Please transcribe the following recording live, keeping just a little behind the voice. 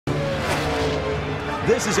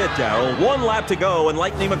This is it, Darryl. 1 lap to go, and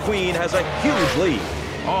Lightning McQueen has a huge lead.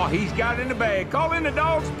 Oh, he's got it in the bag. Call in the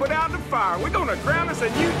dogs, put out the fire. We're gonna crown us a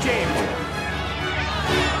new champion.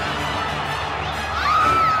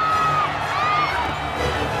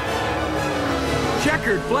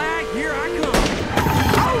 Checkered flag, here I come.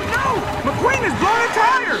 Oh, no! McQueen has blown a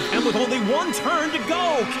tire! And with only 1 turn to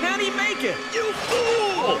go, can he make it? You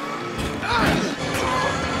fool!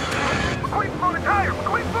 McQueen's blown a tire!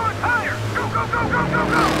 McQueen's blown a tire! Go, go, go, go, go,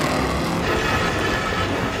 go!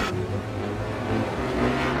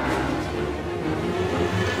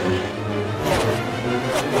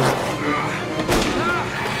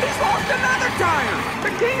 He's lost another tire!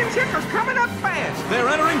 The King and Chick are coming up fast! They're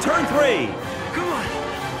entering turn 3. Come on!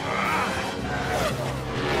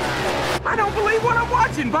 I don't believe what I'm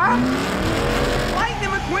watching, Bob! Lightning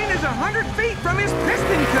McQueen is 100 feet from his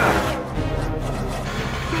Piston Cup!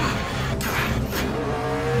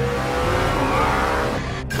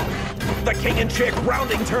 The King and Chick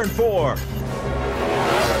rounding turn 4.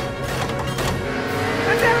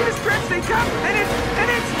 And down the stretch they come, and it's...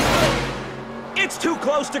 It's too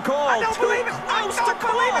close to call. I don't believe it! I Close don't to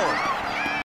believe call. it!